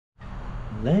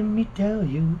let me tell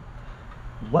you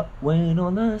what went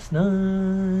on last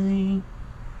night.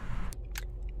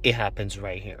 It happens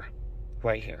right here.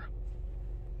 Right here.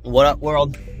 What up,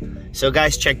 world? So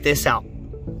guys, check this out.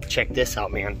 Check this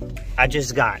out, man. I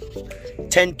just got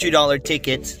 10 $2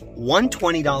 tickets, one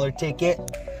 $20 ticket.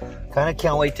 Kind of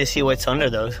can't wait to see what's under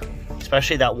those.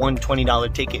 Especially that one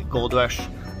 $20 ticket, Goldrush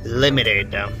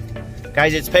Limited.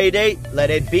 Guys, it's payday.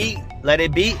 Let it be. Let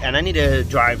it be. And I need to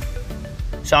drive.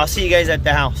 So I'll see you guys at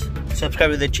the house.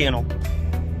 Subscribe to the channel.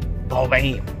 Oh,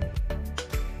 bam.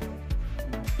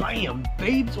 Bam,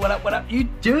 babes. What up,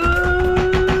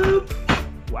 YouTube?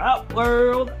 Wow,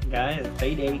 world. Guys, it's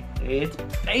payday. It's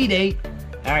payday.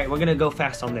 All right, we're going to go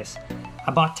fast on this.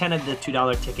 I bought 10 of the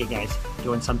 $2 ticket, guys.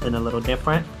 Doing something a little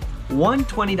different. One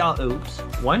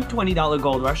 $20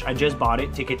 Gold Rush. I just bought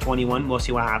it. Ticket 21. We'll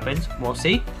see what happens. We'll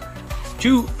see.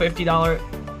 Two $50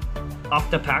 off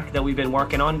the pack that we've been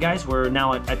working on, guys. We're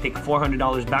now at, I think,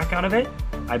 $400 back out of it.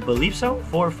 I believe so.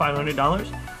 $400 or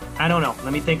 $500. I don't know.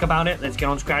 Let me think about it. Let's get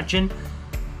on scratching.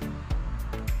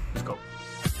 Let's go.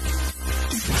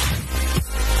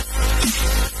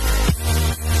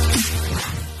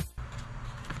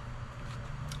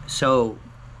 So,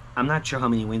 I'm not sure how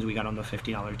many wins we got on the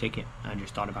 $50 ticket. I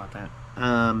just thought about that.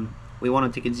 We won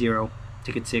on ticket 0,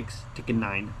 ticket 6, ticket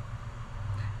 9,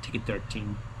 ticket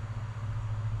 13,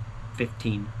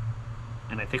 15,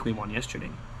 and I think we won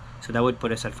yesterday. So that would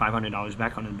put us at $500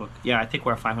 back on the book. Yeah, I think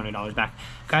we're at $500 back.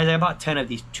 Guys, I bought 10 of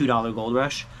these $2 Gold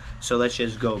Rush. So let's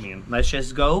just go, man. Let's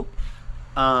just go.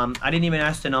 I didn't even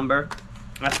ask the number.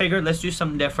 I figured let's do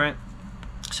something different.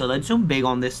 So let's zoom big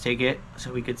on this ticket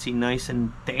so we could see nice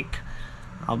and thick.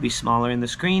 I'll be smaller in the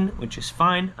screen, which is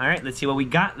fine. All right, let's see what we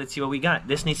got. Let's see what we got.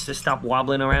 This needs to stop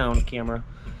wobbling around, camera.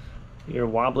 You're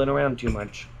wobbling around too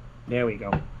much. There we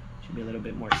go. Should be a little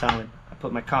bit more solid. I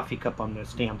put my coffee cup on the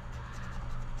stand.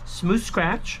 Smooth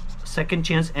scratch, second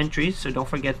chance entries, so don't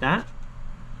forget that.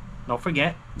 Don't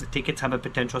forget, the tickets have a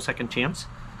potential second chance.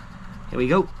 Here we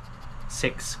go.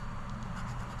 6,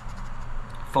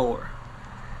 4.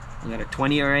 We got a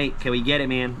 20 or 8. Can we get it,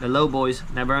 man? The low boys.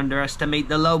 Never underestimate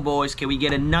the low boys. Can we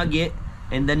get a nugget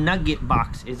in the nugget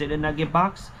box? Is it a nugget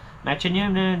box? Matching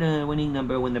your winning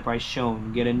number when the price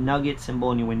shown. Get a nugget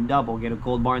symbol and you win double. Get a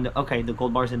gold bar in the... Okay, the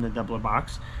gold bar's in the doubler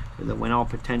box. For the win all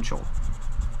potential.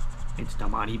 It's the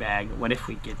money bag. What if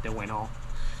we get the win all?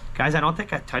 Guys, I don't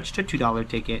think I touched a $2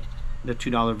 ticket. The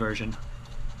 $2 version.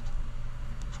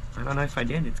 I don't know if I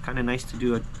did. It's kind of nice to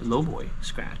do a low boy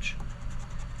scratch.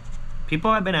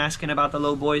 People have been asking about the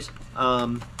low boys.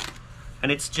 And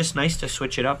it's just nice to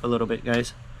switch it up a little bit,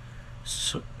 guys.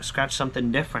 Scratch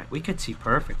something different. We could see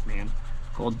perfect, man.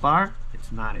 Gold bar?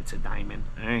 It's not. It's a diamond.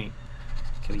 All right.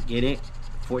 Can we get it?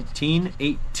 14,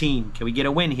 18. Can we get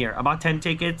a win here? About 10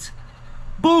 tickets.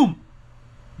 Boom!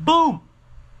 Boom!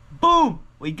 Boom!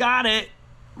 We got it!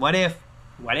 What if?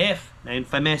 What if? The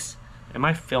infamous. Am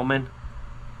I filming?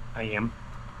 I am.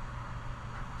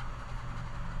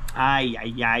 Ay,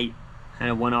 ay, ay. I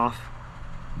had one off.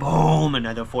 Boom!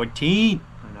 Another 14.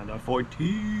 Another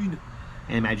 14.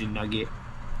 Imagine nugget.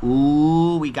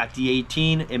 Ooh, we got the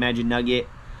 18. Imagine nugget.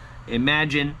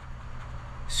 Imagine.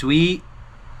 Sweet.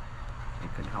 I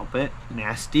couldn't help it.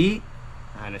 Nasty.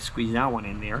 I had to squeeze that one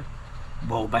in there.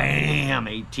 Boom, bam,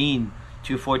 18,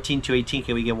 214, 218.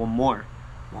 Can we get one more?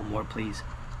 One more, please.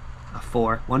 A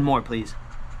 4. One more, please.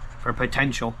 For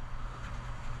potential.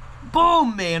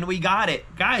 Boom, man, we got it.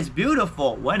 Guys,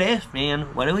 beautiful. What if,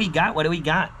 man? What do we got? What do we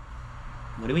got?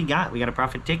 What do we got? We got a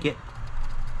profit ticket.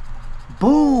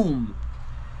 Boom.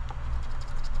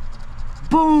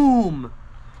 Boom.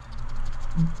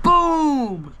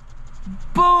 Boom.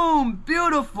 Boom.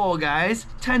 Beautiful, guys.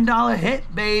 $10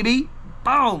 hit, baby.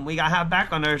 Boom. We got half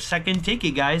back on our second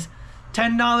ticket, guys.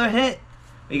 $10 hit.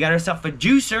 We got ourselves a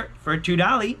juicer for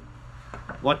 $2.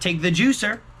 We'll take the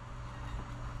juicer.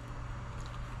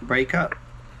 Break up.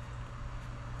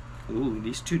 Ooh,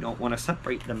 these two don't want to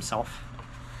separate themselves.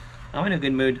 I'm in a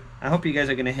good mood. I hope you guys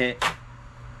are going to hit.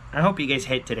 I hope you guys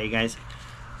hit today, guys.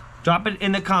 Drop it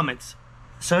in the comments.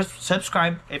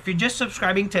 Subscribe. If you're just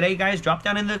subscribing today, guys, drop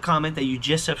down in the comment that you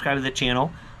just subscribed to the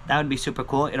channel. That would be super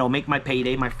cool. It'll make my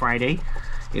payday, my Friday.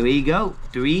 Here we go.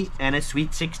 3 and a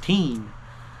sweet 16.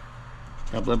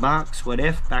 Doubler box. What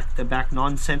if? Back-to-back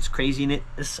nonsense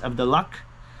craziness of the luck.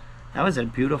 That was a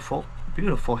beautiful,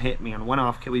 beautiful hit, man. One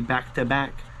off. Can we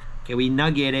back-to-back? Can we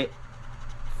nugget it?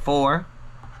 4.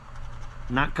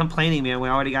 Not complaining, man. We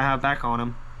already got half back on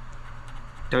him.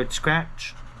 Third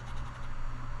scratch.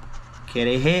 Can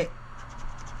it hit?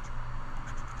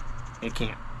 It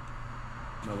can't.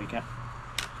 What we got?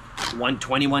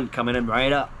 121 coming in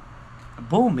right up.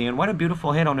 Boom, man. What a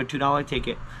beautiful hit on a $2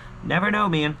 ticket. Never know,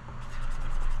 man.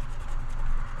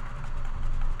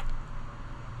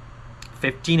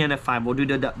 15 and a 5. We'll do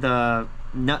the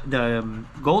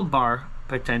gold bar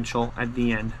potential at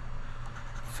the end.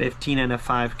 15 and a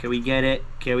 5. Can we get it?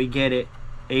 Can we get it?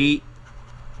 8,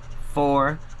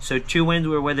 4. So 2 wins,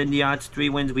 we're within the odds. 3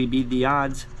 wins, we beat the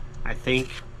odds. I think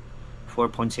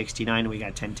 4.69. We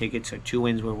got 10 tickets. So 2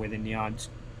 wins, we're within the odds.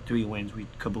 3 wins, we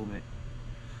kaboom it.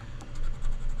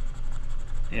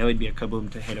 It would be a kaboom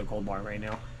to hit a gold bar right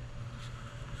now.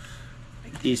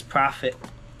 Make these profit.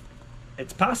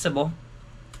 It's possible.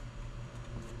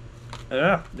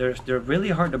 They're really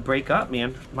hard to break up,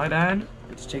 man. My bad.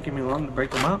 It's taking me long to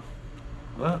break them up.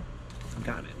 Well,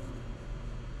 got it.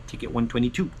 Ticket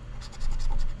 122.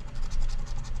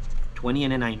 20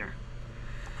 and a 9er.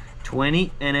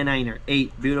 20 and a 9er.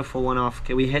 8. Beautiful one off.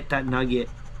 Can we hit that nugget?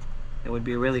 It would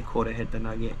be really cool to hit the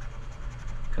nugget.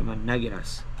 Come on, nugget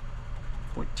us.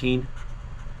 14.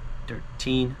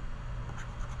 13.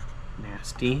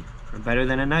 Nasty. We're better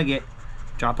than a nugget.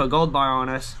 Drop a gold bar on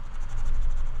us.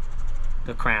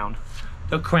 The crown.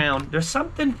 The crown. There's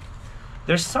something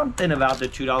about the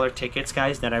 $2 tickets,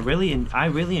 guys, that I really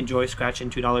enjoy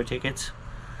scratching $2 tickets.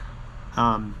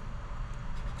 I'm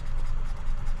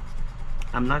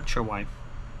not sure why.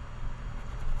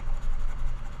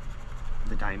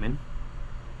 The diamond.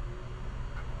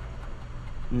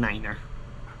 9er.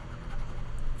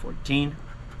 14.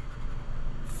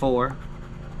 4.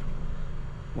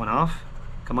 One off.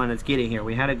 Come on, let's get it here.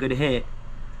 We had a good hit.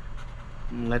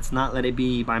 Let's not let it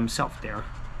be by himself there.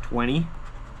 20.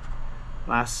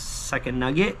 Last second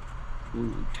nugget.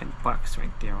 Ooh, 10 bucks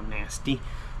right there on nasty.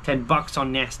 10 bucks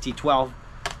on nasty. 12.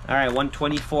 All right,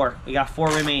 124. We got 4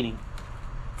 remaining.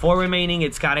 4 remaining.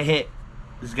 It's got to hit.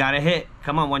 It's got to hit.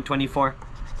 Come on, 124.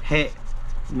 Hit.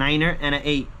 9er and an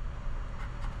 8.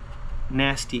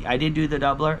 Nasty. I did do the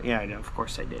doubler. Yeah, I did. Of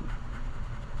course I did.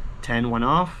 10, one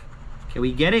off. Can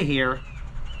we get it here?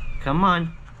 Come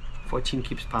on. 14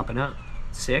 keeps popping up.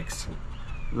 6,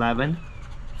 11,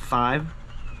 5,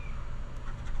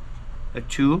 a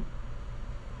 2.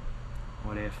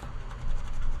 What if?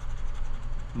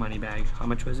 Money bag. How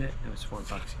much was it? It was 4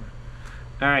 bucks here.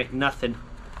 All right, nothing.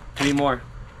 3 more.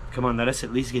 Come on, let us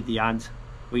at least get the odds.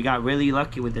 We got really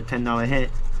lucky with the $10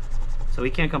 hit, so we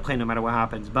can't complain no matter what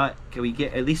happens. But can we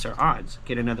get at least our odds?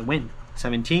 Get another win.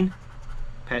 17.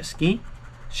 Pesky.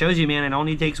 Shows you, man, it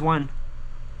only takes 1.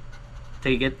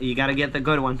 You gotta get the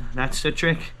good one. That's the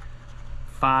trick.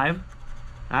 5.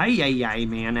 Ay,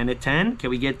 man. And a 10. Can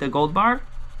we get the gold bar?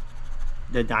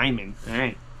 The diamond. All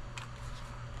right.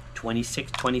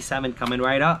 26, 27 coming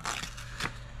right up.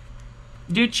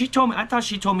 Dude, she told me. I thought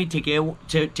she told me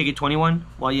ticket 21.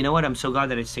 Well, you know what? I'm so glad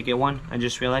that it's ticket 1. I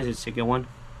just realized it's ticket 1.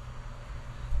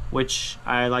 Which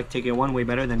I like ticket 1 way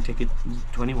better than ticket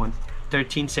 21.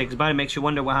 13.6. But it makes you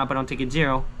wonder what happened on ticket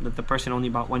 0. That the person only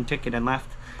bought 1 ticket and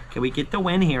left. Can we get the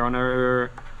win here on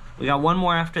our... We got 1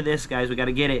 more after this, guys. We got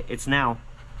to get it. It's now.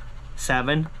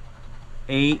 7,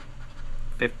 8,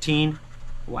 15.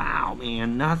 Wow,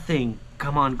 man. Nothing.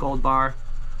 Come on, gold bar.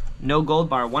 No gold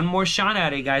bar. 1 more shot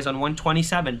at it, guys, on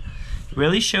 127.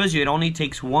 Really shows you it only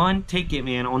takes 1 ticket,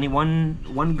 man. Only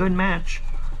one good match.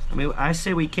 I mean, I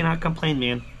say we cannot complain,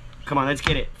 man. Come on, let's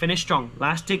get it. Finish strong.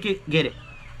 Last ticket, get it.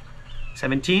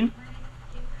 17.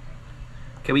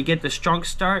 Can we get the strong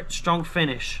start, strong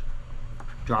finish?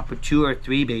 Drop a 2 or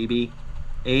 3, baby.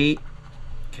 8.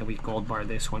 Can we gold bar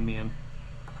this one, man?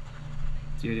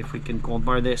 Dude, if we can gold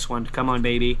bar this one. Come on,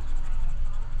 baby.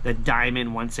 The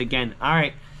diamond once again. All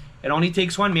right. It only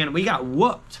takes 1, man. We got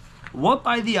whooped. Whooped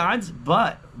by the odds,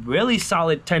 but really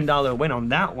solid $10 win on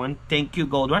that one. Thank you,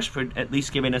 Goldrush, for at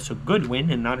least giving us a good win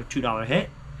and not a $2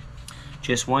 hit.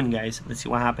 Just 1, guys. Let's see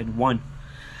what happened. 1.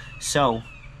 So...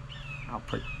 I'll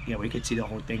put, yeah, we could see the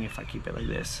whole thing if I keep it like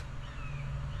this.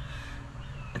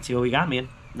 Let's see what we got, man.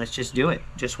 Let's just do it.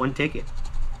 Just 1 ticket.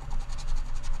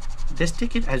 This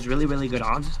ticket has really, really good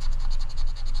odds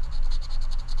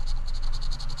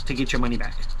to get your money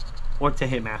back or to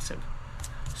hit massive.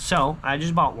 So I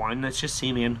just bought 1. Let's just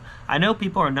see, man. I know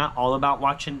people are not all about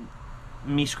watching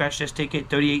me scratch this ticket.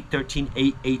 38, 13,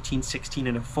 8, 18, 16,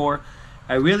 and a 4.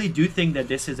 I really do think that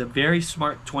this is a very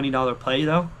smart $20 play,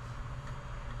 though,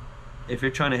 if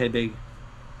you're trying to hit big.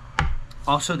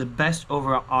 Also, the best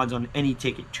overall odds on any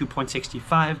ticket,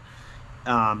 2.65.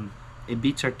 It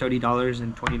beats our $30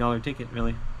 and $20 ticket,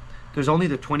 really. There's only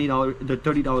the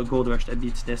 $30 Gold Rush that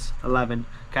beats this. 11.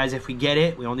 Guys, if we get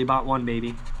it, we only bought 1,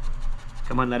 baby.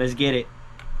 Come on, let us get it.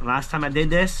 Last time I did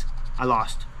this, I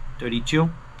lost. 32.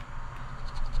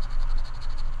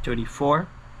 34.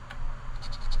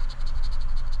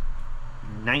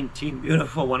 19.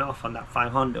 Beautiful one off on that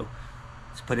 500.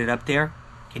 Let's put it up there.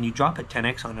 Can you drop a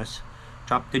 10x on us?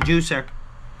 Drop the juicer.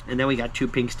 And then we got 2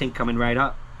 pink stink coming right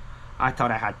up. I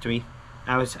thought I had 3.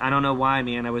 I don't know why,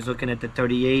 man. I was looking at the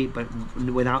 38, but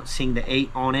without seeing the 8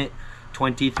 on it.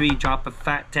 23, drop a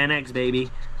fat 10x,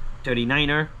 baby.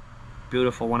 39er,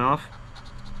 beautiful one off.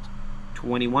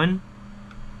 21.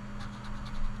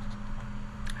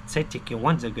 I'd say ticket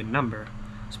 1's a good number,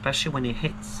 especially when it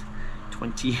hits.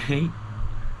 28.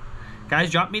 Guys,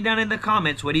 drop me down in the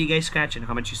comments. What are you guys scratching?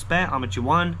 How much you spent? How much you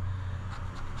won?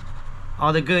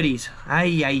 All the goodies.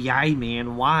 Ay,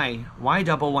 man. Why? Why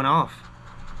double one off?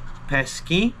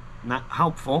 Pesky. Not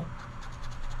helpful.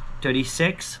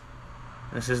 36.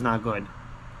 This is not good.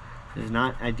 This is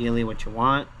not ideally what you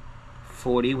want.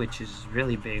 40, which is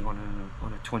really big on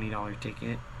a $20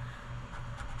 ticket.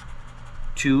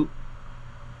 2.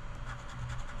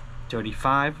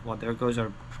 35. Well, there goes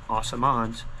our awesome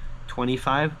odds.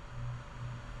 25.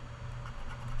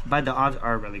 But the odds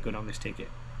are really good on this ticket.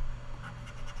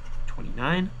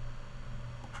 29.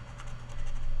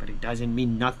 But it doesn't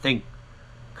mean nothing.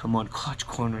 Come on, clutch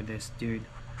corner this, dude.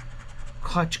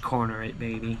 Clutch corner it,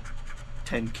 baby.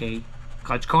 10K.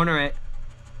 Clutch corner it.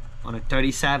 On a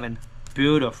 37.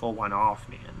 Beautiful one off,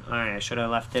 man. Alright, I should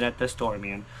have left it at the store,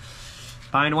 man.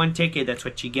 Buying 1 ticket, that's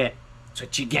what you get. That's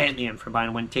what you get, man, for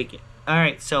buying 1 ticket.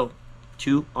 Alright, so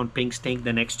 2 on pink stink.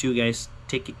 The next 2 guys,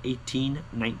 ticket 18,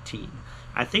 19.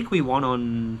 I think we won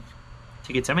on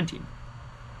ticket 17.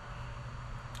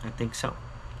 I think so.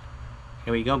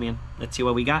 Here we go, man. Let's see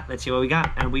what we got. Let's see what we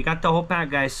got. And we got the whole pack,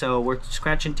 guys. So we're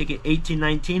scratching ticket 18,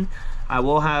 19. I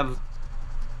will have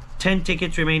 10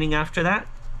 tickets remaining after that.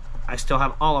 I still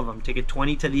have all of them. Ticket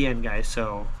 20 to the end, guys.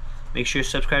 So make sure you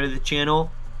subscribe to the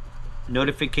channel.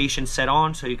 Notifications set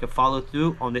on so you can follow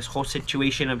through on this whole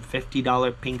situation of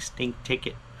 $50 pink stink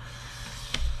ticket.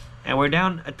 And we're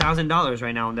down $1,000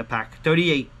 right now in the pack.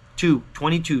 38, 2,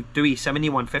 22, 3,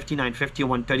 71, 59,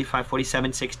 51, 35,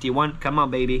 47, 61. Come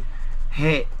on, baby.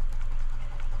 Hit.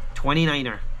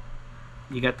 29er.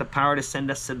 You got the power to send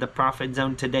us to the profit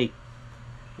zone today.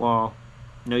 Well,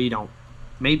 no, you don't.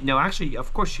 Maybe, no, actually,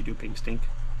 of course you do, pink stink.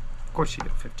 Of course you do.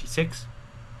 56.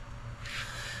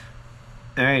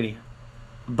 Alrighty.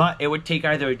 But it would take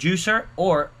either a juicer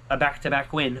or a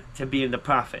back-to-back win to be in the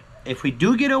profit. If we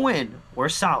do get a win, we're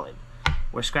solid.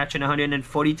 We're scratching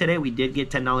 140 today. We did get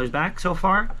 $10 back so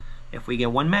far. If we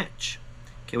get 1 match.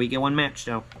 Can we get 1 match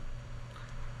though?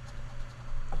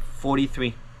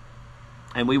 43.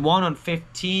 And we won on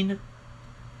 15,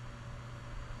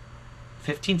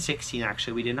 16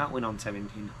 actually. We did not win on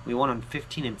 17. We won on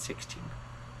 15 and 16.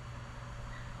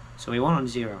 So we won on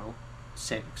 0,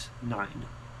 6, 9.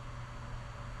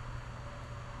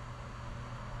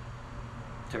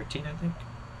 13, I think.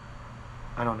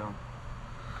 I don't know.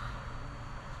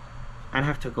 I'd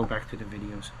have to go back to the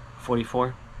videos.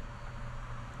 44.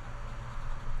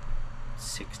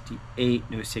 68.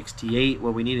 No, 68.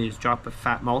 What we need is drop a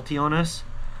fat multi on us.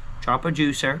 Drop a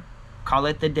juicer. Call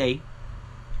it the day.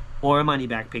 Or a money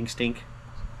back, pink stink.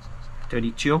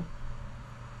 32.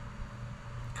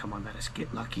 Come on, let us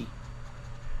get lucky.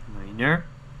 9er.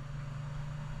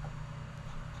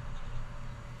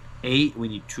 8. We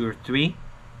need 2 or 3.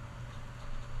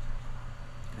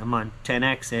 Come on,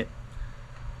 10x it.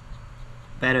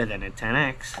 Better than a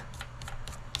 10x.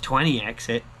 20x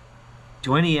it.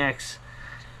 20x.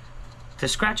 To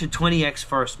scratch a 20x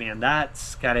first, man,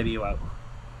 that's gotta be wow.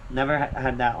 Never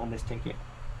had that on this ticket.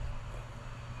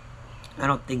 I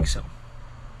don't think so.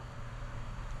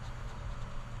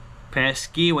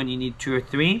 Pesky when you need 2 or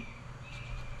 3.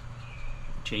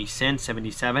 Jason,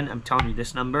 77. I'm telling you,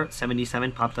 this number,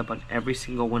 77, popped up on every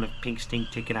single one of pink stink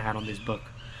ticket I had on this book.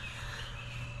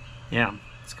 Yeah,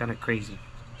 it's kind of crazy.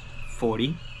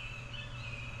 40.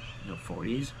 No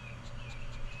 40s.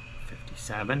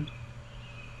 57.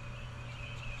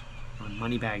 On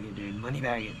Moneyback it, dude.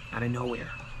 Moneyback it. Out of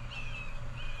nowhere.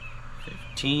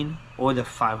 15. Or the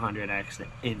 500x. The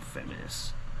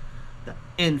infamous. The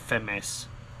infamous.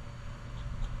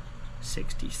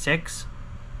 66.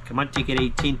 Come on, ticket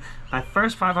 18. My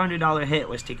first $500 hit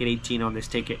was ticket 18 on this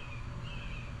ticket.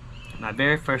 My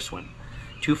very first one.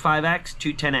 2 5x,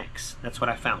 2 10x. That's what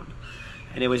I found.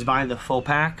 And it was buying the full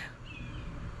pack.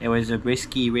 It was a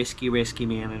risky,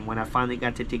 man. And when I finally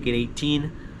got to ticket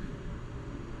 18,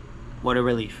 what a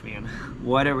relief, man.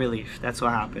 What a relief. That's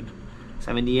what happened.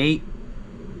 78.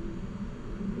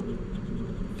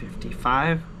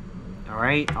 55.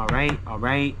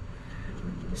 Alright.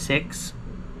 6.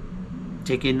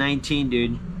 Ticket 19,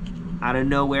 dude. Out of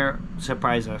nowhere,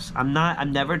 surprise us. I've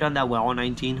never done that well on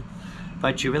 19.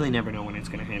 But you really never know when it's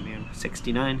gonna hit, man.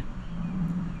 69.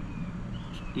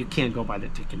 You can't go by the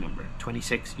ticket number.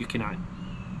 26. You cannot.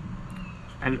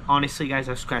 And honestly, guys,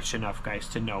 I've scratched enough, guys,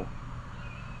 to know.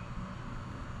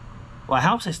 What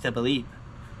helps is to believe.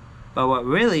 But what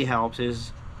really helps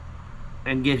is,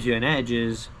 and gives you an edge,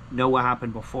 is know what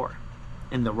happened before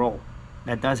in the roll.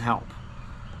 That does help.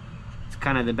 It's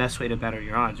kind of the best way to better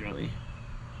your odds, really.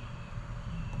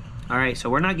 Alright, so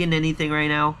we're not getting anything right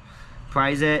now.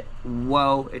 Prize it.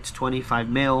 Whoa, it's 25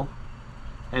 mil.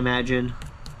 Imagine,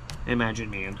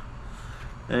 man.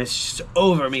 And it's just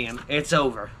over, man. It's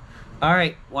over.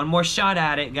 Alright, one more shot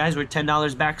at it. Guys, we're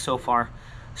 $10 back so far.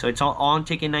 So it's all on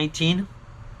ticket 19.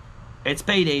 It's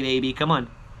payday, baby. Come on.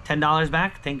 $10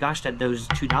 back. Thank gosh that those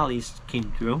 $2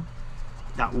 came through.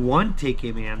 That one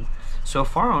ticket, man. So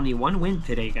far, only one win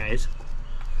today, guys.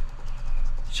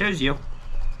 Shows you.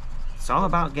 It's all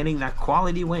about getting that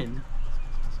quality win.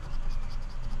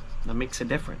 That makes a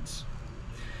difference.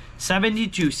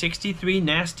 72, 63,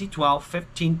 nasty, 12,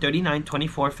 15, 39,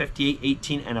 24, 58,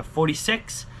 18, and a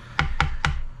 46.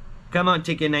 Come on,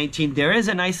 ticket 19. There is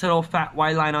a nice little fat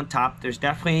white line on top. There's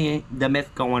definitely the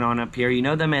myth going on up here. You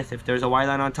know the myth. If there's a white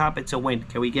line on top, it's a win.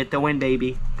 Can we get the win,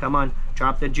 baby? Come on.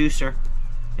 Drop the juicer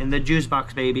in the juice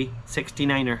box, baby.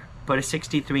 69er. Put a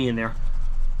 63 in there.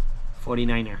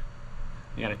 49er.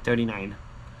 We got a 39.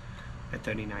 A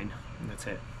 39. And that's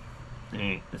it.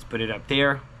 Alright, let's put it up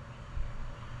there.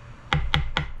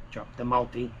 Drop the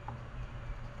multi.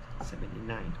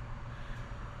 79.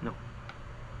 No.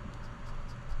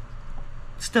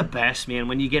 It's the best, man,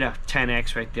 when you get a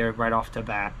 10x right there, right off the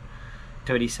bat.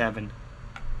 37.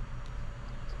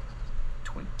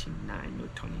 29, no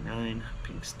 29.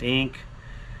 Pink stink.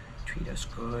 Treat us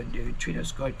good, dude. Treat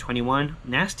us good. 21.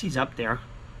 Nasty's up there.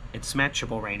 It's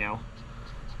smatchable right now.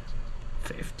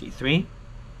 53.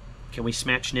 Can we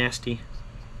smatch Nasty?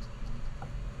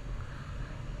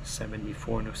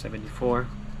 74, no 74.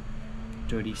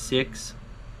 36.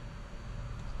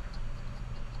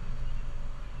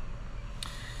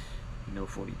 No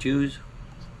 42s.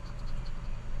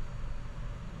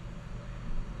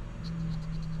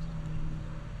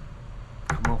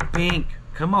 Come on, pink.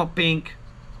 Come on, pink.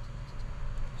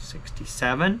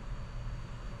 67.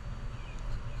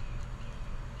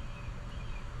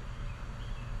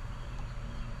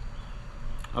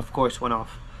 Of course, one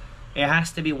off. It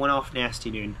has to be one off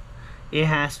Nasty, dude. It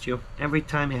has to. Every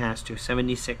time it has to.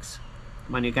 76.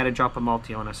 Come on, you gotta drop a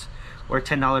multi on us. We're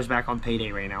 $10 back on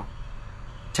payday right now.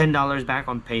 $10 back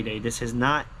on payday. This is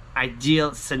not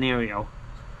ideal scenario.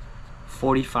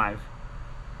 45.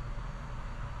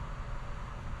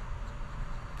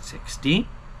 60.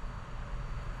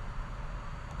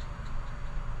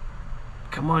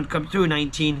 Come on, come through,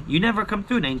 19. You never come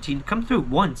through, 19. Come through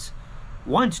once.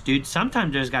 Once, dude.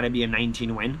 Sometimes there's got to be a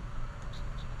 19 win.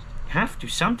 Have to,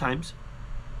 sometimes.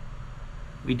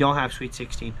 We don't have Sweet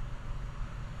 16.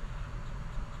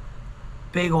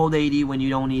 Big old 80 when you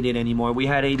don't need it anymore. We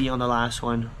had 80 on the last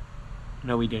one.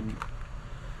 No, we didn't.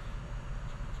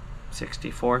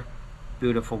 64.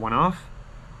 Beautiful, one off.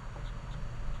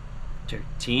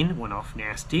 13, one off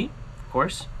Nasty, of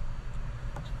course.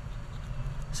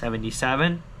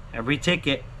 77. Every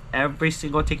ticket. Every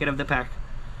single ticket of the pack.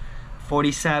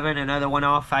 47, another one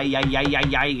off. Ay,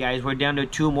 guys. We're down to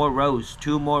 2 more rows.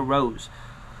 2 more rows.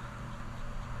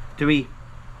 3.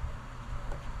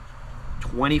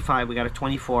 25. We got a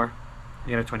 24.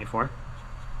 We got a 24.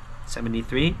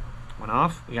 73. One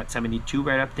off. We got 72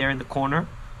 right up there in the corner.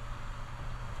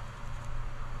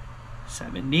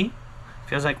 70.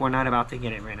 Feels like we're not about to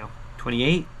get it right now.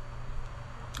 28.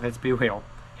 Let's be real.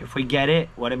 If we get it,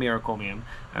 what a miracle, man.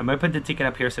 I'm going to put the ticket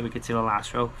up here so we can see the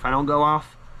last row. If I don't go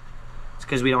off, it's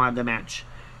because we don't have the match.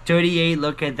 38,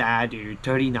 look at that, dude.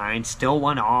 39, still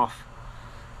one off.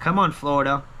 Come on,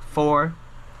 Florida. 4.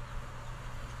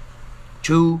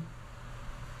 2.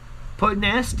 Put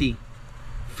Nasty.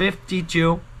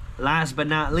 52. Last but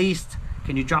not least,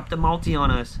 can you drop the multi on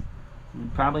us?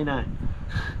 Probably not.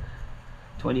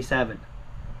 27.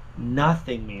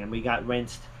 Nothing, man. We got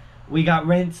rinsed. We got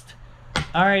rinsed.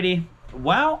 Alrighty.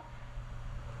 Well,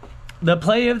 the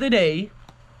play of the day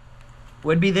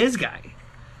would be this guy.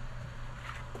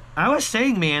 I was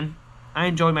saying, man, I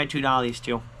enjoy my $2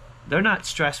 too. They're not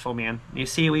stressful, man. You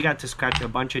see, we got to scratch a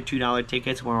bunch of $2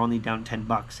 tickets. We're only down 10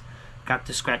 bucks. Got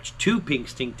to scratch 2 pink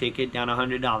stink tickets, down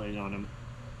 $100 on them.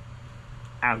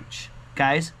 Ouch.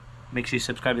 Guys, make sure you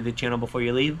subscribe to the channel before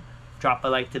you leave. Drop a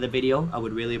like to the video. I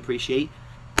would really appreciate.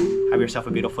 Have yourself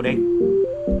a beautiful day.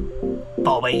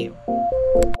 Bye-bye.